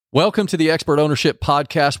Welcome to the Expert Ownership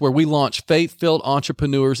Podcast, where we launch faith-filled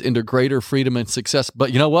entrepreneurs into greater freedom and success.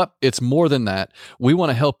 But you know what? It's more than that. We want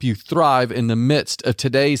to help you thrive in the midst of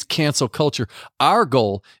today's cancel culture. Our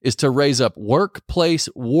goal is to raise up workplace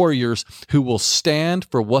warriors who will stand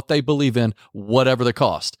for what they believe in, whatever the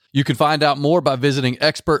cost. You can find out more by visiting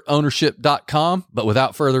expertownership.com. But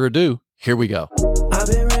without further ado, here we go. I've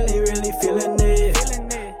been really feeling it.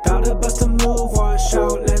 About to bust a move, one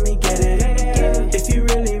shot, let me get it. If you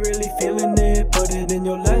really feeling it, put it in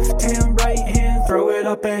your left hand, right hand, throw it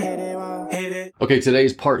up and hit it. Okay,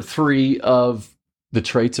 today's part 3 of the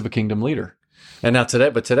traits of a kingdom leader. And now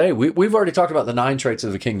today we've already talked about the 9 traits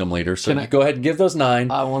of a kingdom leader. So go ahead and give those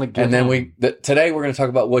 9. I want to give and then today we're going to talk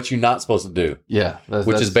about what you're not supposed to do. Yeah.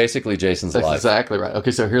 Which is basically Jason's life. That's exactly right.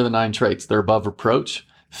 Okay, so here are the 9 traits. They're above reproach,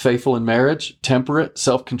 faithful in marriage, temperate,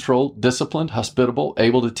 self-controlled, disciplined, hospitable,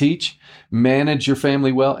 able to teach, manage your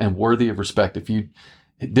family well, and worthy of respect. If you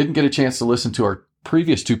didn't get a chance to listen to our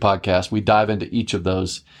previous 2 podcasts, we dive into each of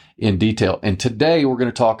those in detail. And today we're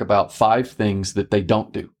going to talk about 5 things that they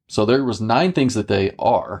don't do. So there was 9 things that they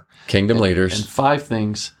are kingdom leaders and 5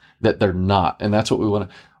 things that they're not. And that's what we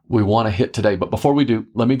want to hit today. But before we do,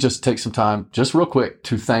 let me just take some time, just real quick,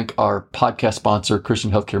 to thank our podcast sponsor,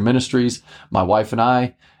 Christian Healthcare Ministries. My wife and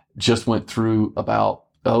I just went through about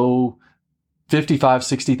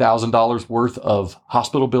 $50,000-$60,000 worth of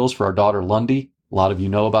hospital bills for our daughter Lundy. A lot of you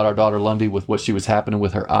know about our daughter Lundy with what she was happening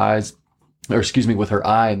with her with her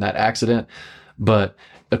eye in that accident. But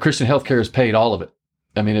Christian Healthcare has paid all of it.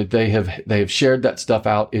 I mean, they have shared that stuff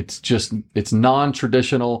out. It's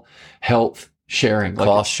non-traditional health sharing.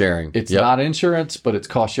 Cost sharing. It's not insurance, but it's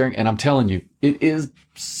cost sharing. And I'm telling you, it is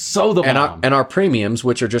so the bomb. And our premiums,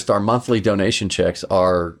 which are just our monthly donation checks,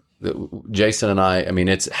 are Jason and I mean,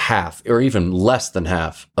 it's half or even less than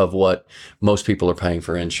half of what most people are paying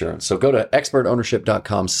for insurance. So go to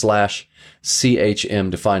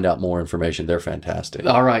expertownership.com/CHM to find out more information. They're fantastic.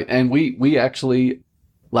 All right. And we actually,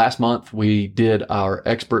 last month, we did our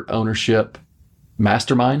Expert Ownership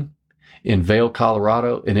Mastermind in Vail,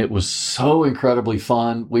 Colorado, and it was so incredibly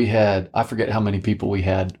fun. We had, I forget how many people we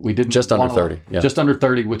had. We didn't just under 30. Yeah. Just under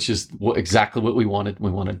 30, which is exactly what we wanted.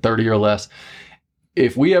 We wanted 30 or less.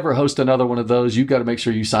 If we ever host another one of those, you've got to make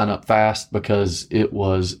sure you sign up fast because it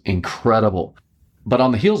was incredible. But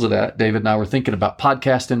on the heels of that, David and I were thinking about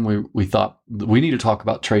podcasting. We thought we need to talk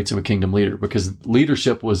about traits of a kingdom leader because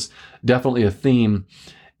leadership was definitely a theme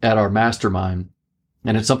at our mastermind.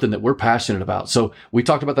 And it's something that we're passionate about. So we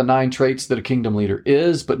talked about the 9 traits that a kingdom leader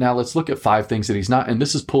is, but now let's look at 5 things that he's not. And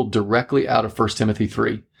this is pulled directly out of 1 Timothy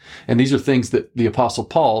 3. And these are things that the Apostle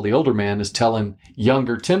Paul, the older man, is telling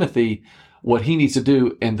younger Timothy what he needs to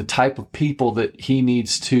do and the type of people that he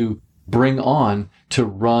needs to bring on to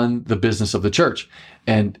run the business of the church.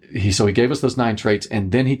 And so he gave us those 9 traits,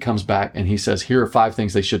 and then he comes back and he says, here are 5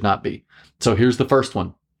 things they should not be. So here's the first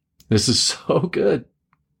one. This is so good.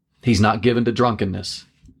 He's not given to drunkenness.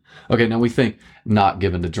 Okay, now we think not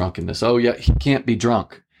given to drunkenness. Oh yeah, he can't be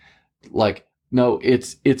drunk. No,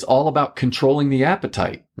 it's all about controlling the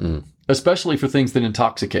appetite, especially for things that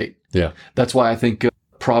intoxicate. Yeah. That's why I think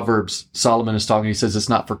Proverbs, Solomon is talking, he says it's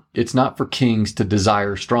not for kings to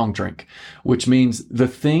desire strong drink, which means the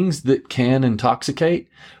things that can intoxicate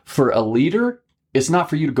for a leader, it's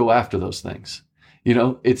not for you to go after those things. You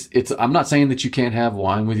know, I'm not saying that you can't have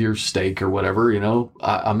wine with your steak or whatever, you know,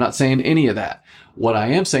 I'm not saying any of that. What I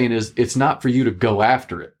am saying is it's not for you to go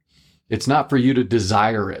after it. It's not for you to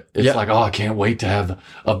desire it. It's like, I can't wait to have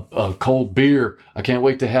a cold beer. I can't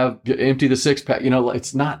wait to empty the 6-pack. You know,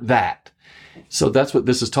 it's not that. So that's what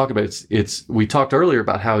this is talking about. We talked earlier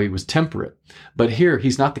about how he was temperate, but here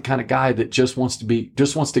he's not the kind of guy that just wants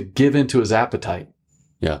to give into his appetite.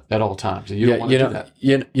 Yeah. At all times. And you don't want to do that.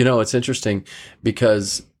 You know, it's interesting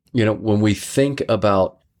because, you know, when we think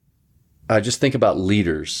about, I just think about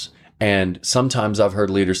leaders, and sometimes I've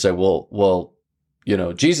heard leaders say, well, you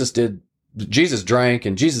know, Jesus drank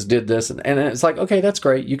and Jesus did this. And it's like, okay, that's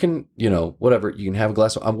great. You can, you know, whatever, you can have a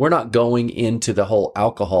glass. We're not going into the whole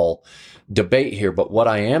alcohol debate here, but what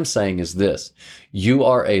I am saying is this: you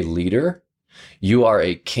are a leader, you are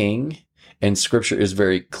a king, and scripture is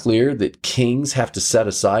very clear that kings have to set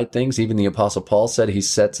aside things. Even the Apostle Paul said he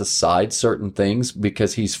sets aside certain things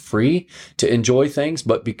because he's free to enjoy things,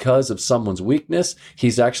 but because of someone's weakness,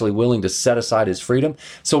 he's actually willing to set aside his freedom.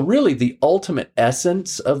 So really the ultimate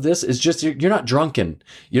essence of this is just, you're not drunken.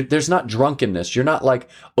 There's not drunkenness. You're not like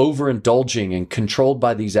overindulging and controlled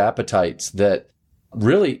by these appetites that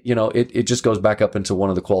really, you know, it just goes back up into one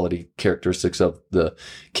of the quality characteristics of the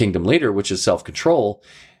kingdom leader, which is self-control.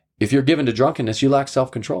 If you're given to drunkenness, you lack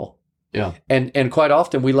self-control. Yeah. And quite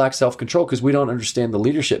often we lack self-control because we don't understand the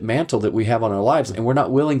leadership mantle that we have on our lives, and we're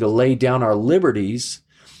not willing to lay down our liberties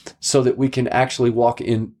so that we can actually walk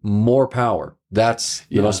in more power. That's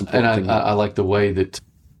the most important thing. I like the way that a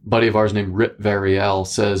buddy of ours named Rip Variel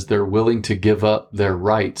says they're willing to give up their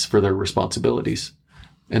rights for their responsibilities.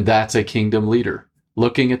 And that's a kingdom leader,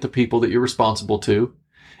 looking at the people that you're responsible to.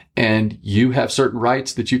 And you have certain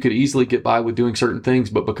rights that you could easily get by with doing certain things,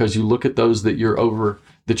 but because you look at those that you're over,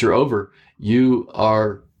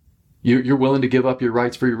 you're willing to give up your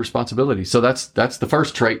rights for your responsibility. So that's the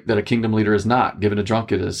first trait that a kingdom leader is not. Given a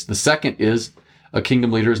drunk it is. The second is a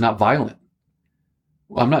kingdom leader is not violent.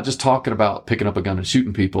 I'm not just talking about picking up a gun and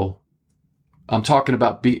shooting people. I'm talking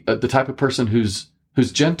about the type of person who's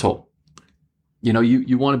gentle. You know,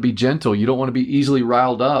 you want to be gentle. You don't want to be easily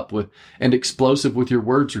riled up and explosive with your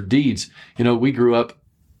words or deeds. You know, we grew up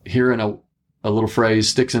hearing a little phrase,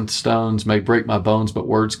 sticks and stones may break my bones, but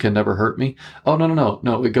words can never hurt me. Oh,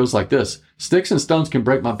 no. It goes like this. Sticks and stones can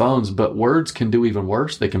break my bones, but words can do even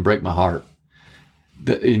worse. They can break my heart.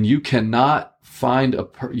 And you cannot find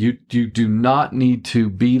you do not need to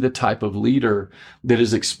be the type of leader that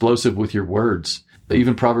is explosive with your words.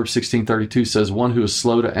 Even Proverbs 16:32 says, one who is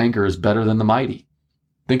slow to anger is better than the mighty.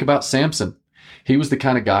 Think about Samson. He was the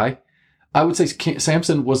kind of guy, I would say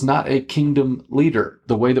Samson was not a kingdom leader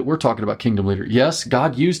the way that we're talking about kingdom leader. Yes,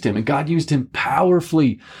 God used him, and God used him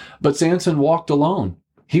powerfully, but Samson walked alone.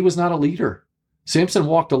 He was not a leader. Samson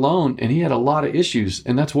walked alone, and he had a lot of issues,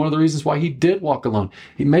 and that's one of the reasons why he did walk alone.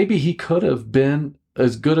 Maybe he could have been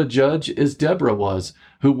as good a judge as Deborah was,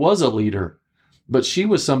 who was a leader, but she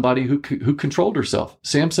was somebody who controlled herself.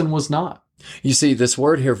 Samson was not. You see, this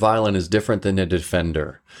word here, violent, is different than a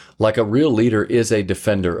defender. Like a real leader is a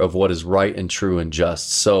defender of what is right and true and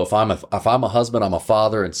just. So if I'm a husband, I'm a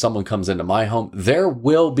father, and someone comes into my home, there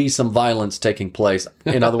will be some violence taking place.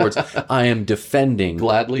 In other words, I am defending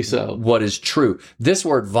gladly so what is true. This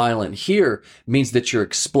word violent here means that you're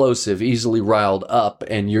explosive, easily riled up,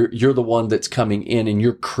 and you're the one that's coming in and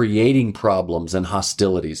you're creating problems and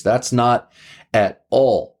hostilities. That's not at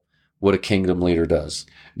all what a kingdom leader does.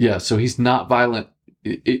 Yeah, so he's not violent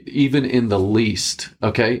even in the least,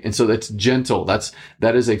 okay? And so that's gentle.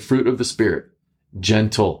 That is a fruit of the Spirit,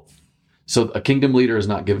 gentle. So a kingdom leader is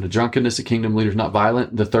not given to drunkenness. A kingdom leader is not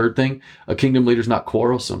violent. The third thing, a kingdom leader is not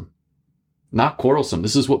quarrelsome. Not quarrelsome.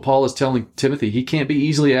 This is what Paul is telling Timothy. He can't be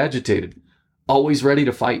easily agitated, always ready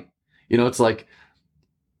to fight. You know, it's like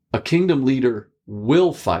a kingdom leader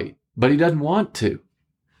will fight, but he doesn't want to,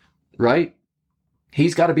 right?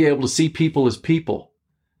 He's got to be able to see people as people.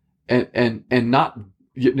 And not,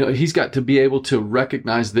 you know, he's got to be able to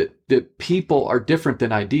recognize that people are different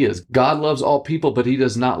than ideas. God loves all people, but he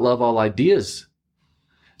does not love all ideas.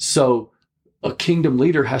 So a kingdom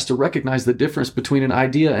leader has to recognize the difference between an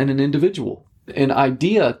idea and an individual. An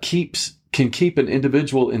idea can keep an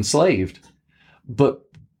individual enslaved, but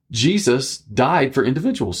Jesus died for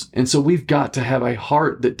individuals. And so we've got to have a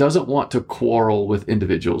heart that doesn't want to quarrel with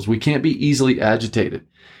individuals. We can't be easily agitated.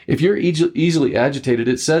 If you're easily agitated,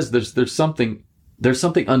 it says there's something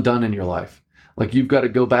undone in your life. Like you've got to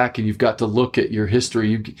go back and you've got to look at your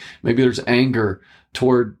history. Maybe there's anger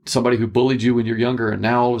toward somebody who bullied you when you're younger, and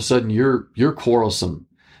now all of a sudden you're quarrelsome.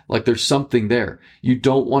 Like there's something there. You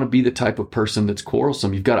don't want to be the type of person that's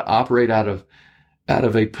quarrelsome. You've got to operate out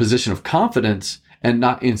of a position of confidence and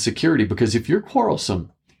not insecurity. Because if you're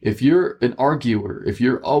quarrelsome, if you're an arguer, if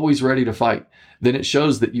you're always ready to fight, then it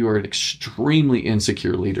shows that you are an extremely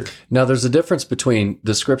insecure leader. Now, there's a difference between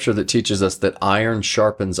the scripture that teaches us that iron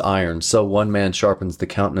sharpens iron, so one man sharpens the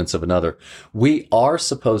countenance of another. We are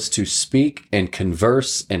supposed to speak and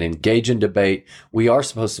converse and engage in debate. We are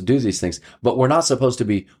supposed to do these things, but we're not supposed to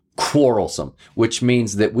be quarrelsome, which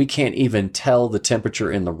means that we can't even tell the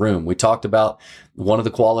temperature in the room. We talked about one of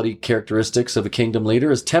the quality characteristics of a kingdom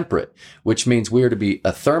leader is temperate, which means we are to be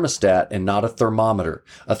a thermostat and not a thermometer.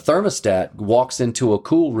 A thermostat walks into a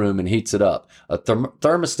cool room and heats it up. A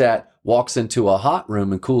thermostat walks into a hot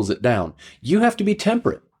room and cools it down. You have to be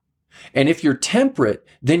temperate. And if you're temperate,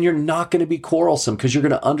 then you're not going to be quarrelsome because you're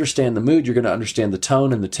going to understand the mood. You're going to understand the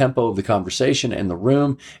tone and the tempo of the conversation and the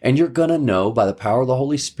room. And you're going to know by the power of the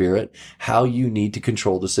Holy Spirit how you need to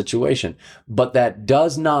control the situation. But that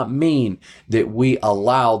does not mean that we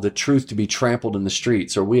allow the truth to be trampled in the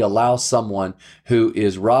streets, or we allow someone who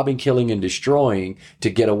is robbing, killing, and destroying to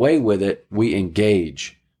get away with it. We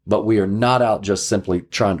engage. But we are not out just simply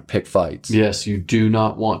trying to pick fights. Yes, you do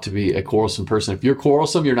not want to be a quarrelsome person. If you're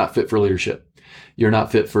quarrelsome, you're not fit for leadership. You're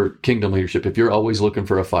not fit for kingdom leadership. If you're always looking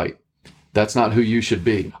for a fight, that's not who you should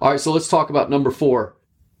be. All right, so let's talk about number 4.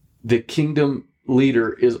 The kingdom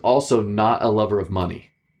leader is also not a lover of money.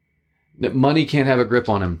 that money can't have a grip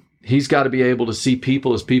on him. He's got to be able to see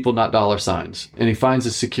people as people, not dollar signs. And he finds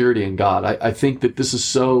his security in God. I think that this is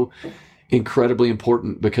so incredibly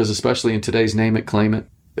important because especially in today's name it, claim it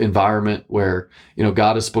environment where,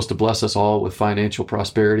 God is supposed to bless us all with financial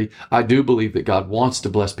prosperity. I do believe that God wants to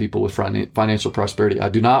bless people with financial prosperity. I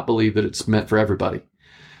do not believe that it's meant for everybody.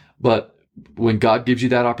 But when God gives you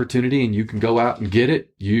that opportunity and you can go out and get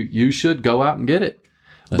it, you should go out and get it.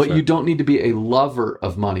 But right. You don't need to be a lover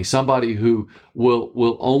of money, somebody who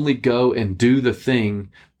will only go and do the thing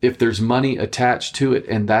if there's money attached to it,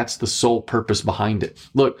 and that's the sole purpose behind it.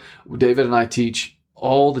 Look, David and I teach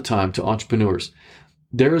all the time to entrepreneurs,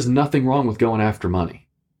 there is nothing wrong with going after money.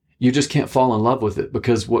 You just can't fall in love with it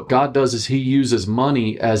because what God does is he uses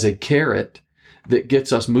money as a carrot that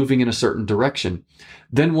gets us moving in a certain direction.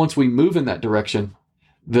 Then once we move in that direction,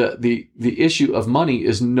 the issue of money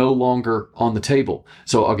is no longer on the table.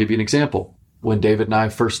 So I'll give you an example. When David and I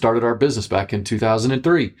first started our business back in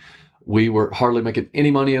 2003, we were hardly making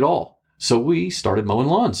any money at all. So we started mowing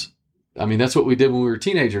lawns. I mean, that's what we did when we were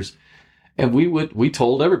teenagers. And we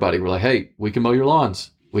told everybody, we're like, hey, we can mow your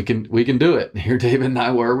lawns. We can do it. And here David and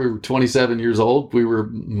I were 27 years old. We were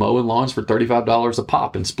mowing lawns for $35 a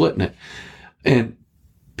pop and splitting it. And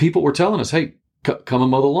people were telling us, hey, come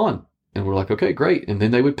and mow the lawn. And we're like, okay, great. And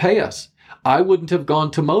then they would pay us. I wouldn't have gone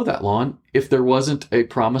to mow that lawn if there wasn't a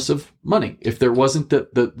promise of money, if there wasn't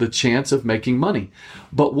the chance of making money.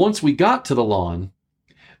 But once we got to the lawn,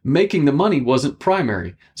 making the money wasn't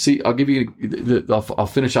primary. See, I'll give you, I'll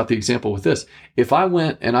finish out the example with this. If I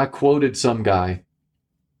went and I quoted some guy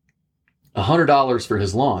 $100 for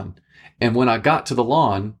his lawn, and when I got to the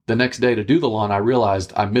lawn the next day to do the lawn, I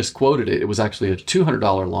realized I misquoted it. It was actually a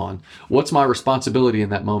 $200 lawn. What's my responsibility in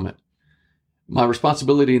that moment? My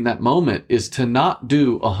responsibility in that moment is to not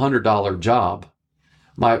do a $100 job.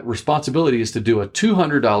 My responsibility is to do a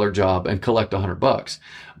 $200 job and collect $100.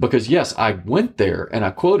 Because yes, I went there and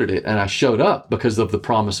I quoted it and I showed up because of the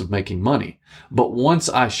promise of making money. But once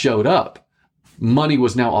I showed up, money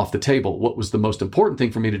was now off the table. What was the most important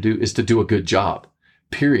thing for me to do is to do a good job,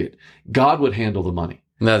 period. God would handle the money.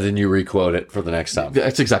 Now then you requote it for the next time.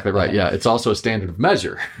 That's exactly right. Yeah. It's also a standard of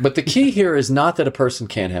measure. But the key here is not that a person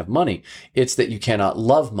can't have money. It's that you cannot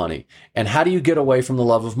love money. And how do you get away from the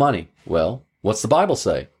love of money? Well, what's the Bible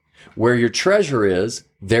say? Where your treasure is,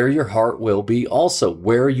 there your heart will be also.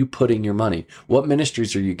 Where are you putting your money? What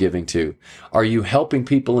ministries are you giving to? Are you helping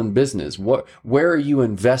people in business? Where are you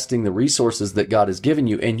investing the resources that God has given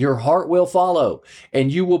you? And your heart will follow.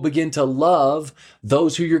 And you will begin to love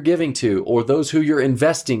those who you're giving to or those who you're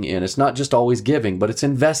investing in. It's not just always giving, but it's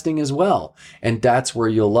investing as well. And that's where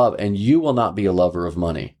you'll love. And you will not be a lover of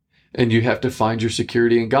money. And you have to find your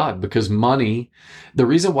security in God because money, the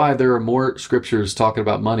reason why there are more scriptures talking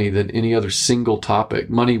about money than any other single topic,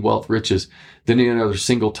 money, wealth, riches, than any other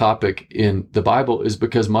single topic in the Bible is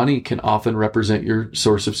because money can often represent your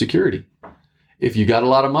source of security. If you got a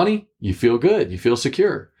lot of money, you feel good, you feel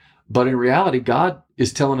secure. But in reality, God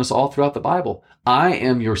is telling us all throughout the Bible, I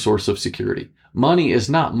am your source of security. Money is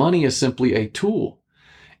not. Money is simply a tool.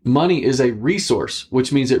 Money is a resource,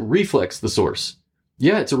 which means it reflects the source.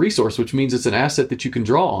 Yeah, it's a resource, which means it's an asset that you can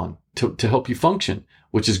draw on to help you function,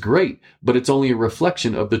 which is great, but it's only a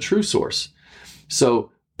reflection of the true source. So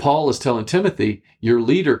Paul is telling Timothy, your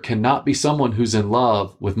leader cannot be someone who's in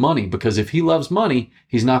love with money, because if he loves money,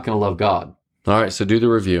 he's not going to love God. All right, so do the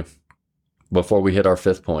review before we hit our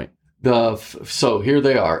fifth point. So here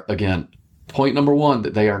they are again. Point number one,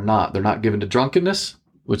 that they're not given to drunkenness,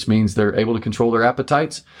 which means they're able to control their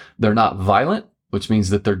appetites. They're not violent, which means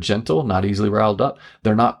that they're gentle, not easily riled up.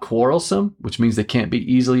 They're not quarrelsome, which means they can't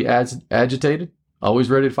be easily agitated, always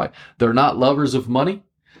ready to fight. They're not lovers of money,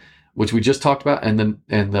 which we just talked about. And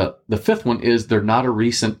the fifth one is they're not a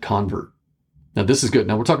recent convert. Now, this is good.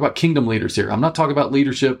 Now, we're talking about kingdom leaders here. I'm not talking about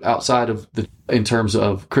leadership outside of in terms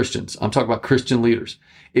of Christians. I'm talking about Christian leaders.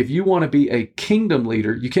 If you want to be a kingdom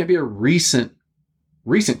leader, you can't be a recent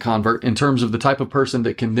convert in terms of the type of person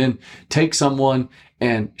that can then take someone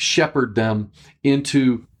and shepherd them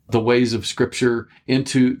into the ways of Scripture,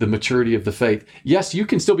 into the maturity of the faith. Yes, you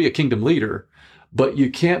can still be a kingdom leader, but you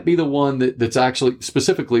can't be the one that's actually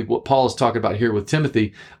specifically what Paul is talking about here with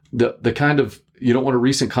Timothy, the kind of, you don't want a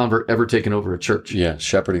recent convert ever taking over a church. Yeah,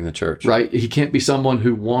 shepherding the church. Right? He can't be someone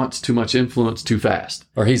who wants too much influence too fast.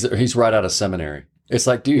 Or he's right out of seminary. It's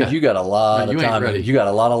like, dude, you got a lot of time. You got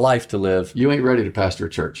a lot of life to live. You ain't ready to pastor a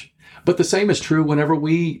church. But the same is true whenever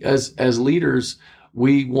we, as leaders,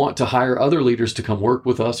 we want to hire other leaders to come work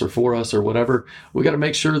with us or for us or whatever. We got to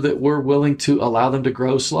make sure that we're willing to allow them to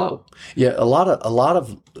grow slow. Yeah, a lot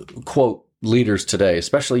of quote leaders today,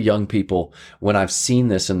 especially young people, when I've seen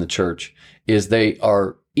this in the church, is they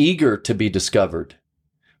are eager to be discovered,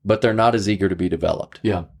 but they're not as eager to be developed.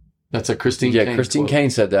 Yeah. That's a Christine Yeah, Kane Christine quote. Kane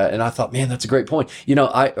said that, and I thought, man, that's a great point. You know,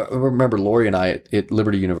 I remember Lori and I at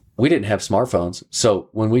Liberty University, we didn't have smartphones. So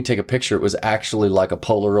when we take a picture, it was actually like a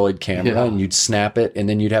Polaroid camera, Yeah. and you'd snap it, and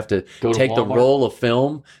then you'd have to Go to take the Walmart. roll of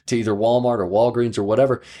film to either Walmart or Walgreens or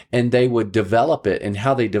whatever, and they would develop it. And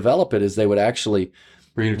how they develop it is they would actually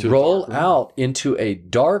Bring it to a roll dark room. out into a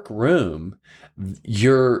dark room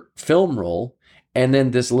your film roll, and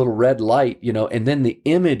then this little red light, you know, and then the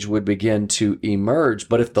image would begin to emerge.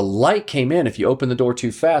 But if the light came in, if you opened the door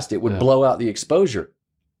too fast, it would Yeah. blow out the exposure.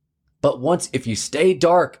 But if you stay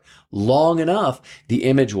dark long enough, the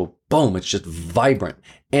image will, boom, it's just vibrant.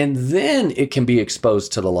 And then it can be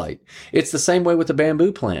exposed to the light. It's the same way with the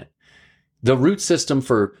bamboo plant. The root system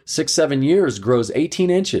for 6-7 years grows 18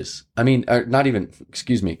 inches. I mean, not even,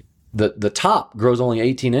 excuse me. The top grows only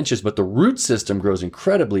 18 inches, but the root system grows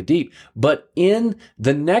incredibly deep. But in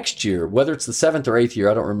the next year, whether it's the 7th or 8th year,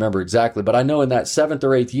 I don't remember exactly, but I know in that 7th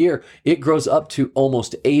or 8th year, it grows up to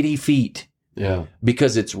almost 80 feet Yeah.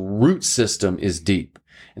 because its root system is deep.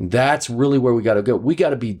 And that's really where we got to go. We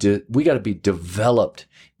got to be developed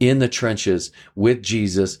in the trenches with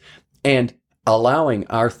Jesus and allowing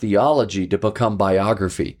our theology to become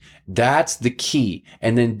biography. That's the key.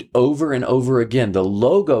 And then over and over again, the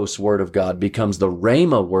Logos word of God becomes the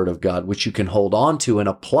Rhema word of God, which you can hold on to and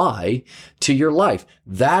apply to your life.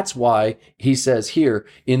 That's why he says here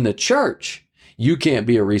in the church, you can't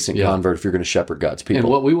be a recent Yeah. convert if you're going to shepherd God's people. And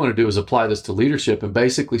what we want to do is apply this to leadership and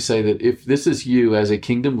basically say that if this is you as a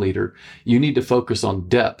kingdom leader, you need to focus on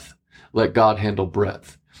depth. Let God handle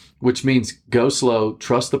breadth, which means go slow,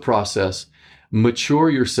 trust the process, mature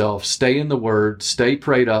yourself, stay in the word, stay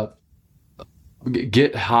prayed up,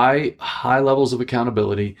 get high levels of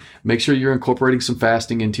accountability. Make sure you're incorporating some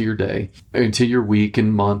fasting into your day, into your week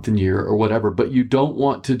and month and year or whatever. But you don't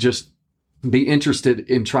want to just be interested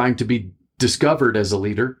in trying to be discovered as a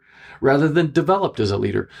leader rather than developed as a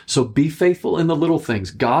leader. So be faithful in the little things.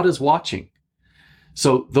 God is watching.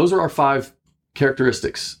 So those are our 5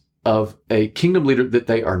 characteristics of a kingdom leader that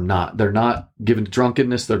they are not. They're not given to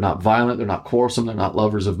drunkenness. They're not violent. They're not quarrelsome. They're not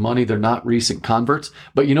lovers of money. They're not recent converts.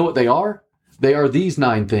 But you know what they are? They are these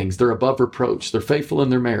 9 things. They're above reproach. They're faithful in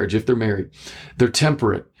their marriage if they're married. They're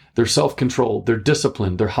temperate. They're self-controlled. They're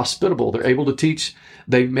disciplined. They're hospitable. They're able to teach.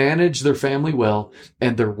 They manage their family well,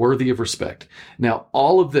 and they're worthy of respect. Now,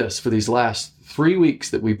 all of this for these last 3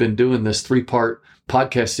 weeks that we've been doing this 3-part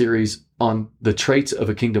podcast series on the traits of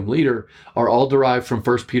a kingdom leader are all derived from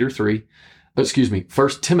 1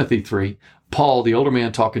 Timothy 3. Paul, the older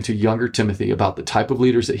man, talking to younger Timothy about the type of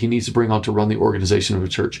leaders that he needs to bring on to run the organization of a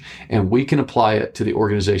church. And we can apply it to the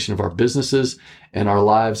organization of our businesses and our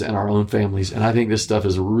lives and our own families. And I think this stuff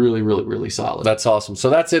is really, really, really solid. That's awesome. So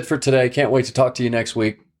that's it for today. Can't wait to talk to you next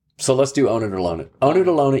week. So let's do Own It or Loan It. Own It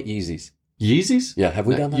or Loan It Yeezys. Yeezys? Yeah, have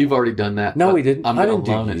we done that? You've already done that. No, but we didn't. I'm I gonna didn't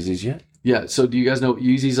do loan it. Yeezys yet. Yeah. So do you guys know what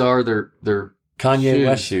Yeezys are? They're Kanye shoes.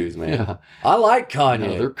 West shoes, man. Yeah. I like Kanye.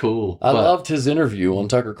 No, they're cool. I but loved his interview on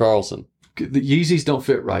Tucker Carlson. the Yeezys don't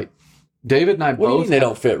fit right. David and I What do you both mean they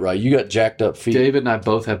don't fit right? You got jacked up feet. David and I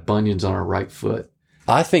both have bunions on our right foot.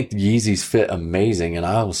 I think the Yeezys fit amazing, and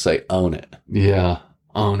I will say own it. Yeah.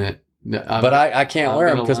 Own it. But I can't I'm wear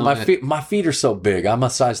them gonna because loan my feet are so big. I'm a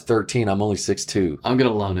size 13. I'm only 6'2". I'm going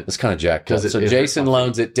to loan it. It's kind of jacked up. 'Cause it So hurts Jason my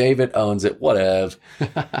loans it. David owns it. Whatever.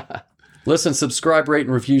 Listen, subscribe, rate,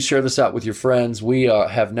 and review. Share this out with your friends. We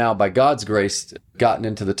have now, by God's grace, gotten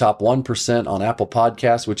into the top 1% on Apple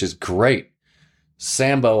Podcasts, which is great.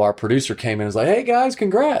 Sambo, our producer, came in and was like, hey, guys,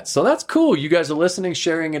 congrats. So that's cool. You guys are listening,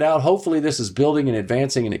 sharing it out. Hopefully this is building and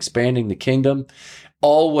advancing and expanding the kingdom.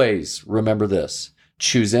 Always remember this.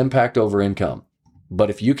 Choose impact over income.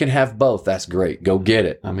 But if you can have both, that's great. Go get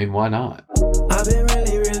it. I mean, why not? I've been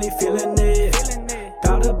really, really feeling it.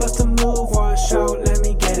 Gotta bust a move, wash out, let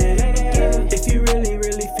me get it. If you really,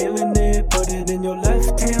 really feeling it, put it in your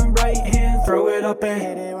left hand, right hand, throw it up and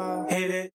hit it.